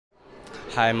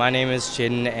Hi, my name is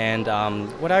Jin, and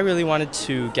what I really wanted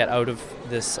to get out of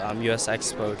this US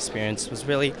Expo experience was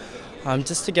really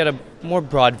just to get a more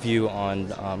broad view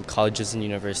on colleges and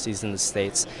universities in the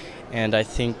States. And I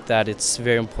think that it's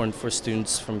very important for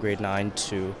students from grade 9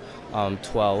 to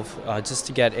 12 just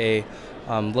to get a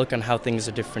look on how things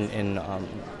are different in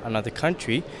another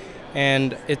country.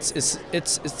 And it's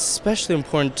especially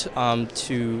important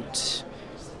to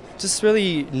just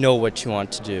really know what you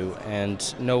want to do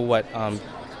and know what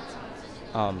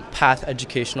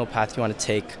educational path you want to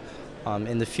take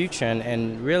in the future.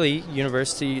 And really,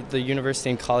 the university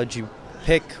and college you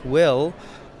pick will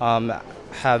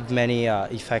have many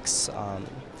effects.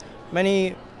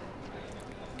 It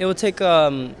will take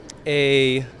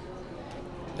a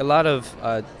lot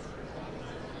of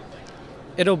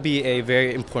it'll be a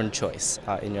very important choice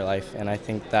in your life, and I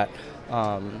think that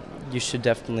you should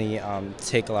definitely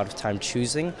take a lot of time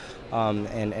choosing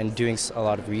and doing a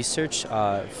lot of research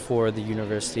for the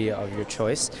university of your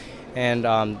choice. And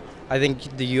I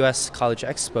think the U.S. College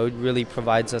Expo really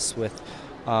provides us with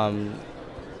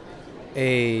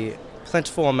a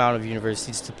plentiful amount of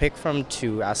universities to pick from,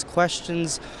 to ask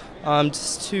questions,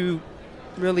 just to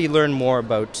really learn more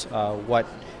about what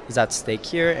is at stake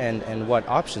here and what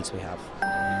options we have.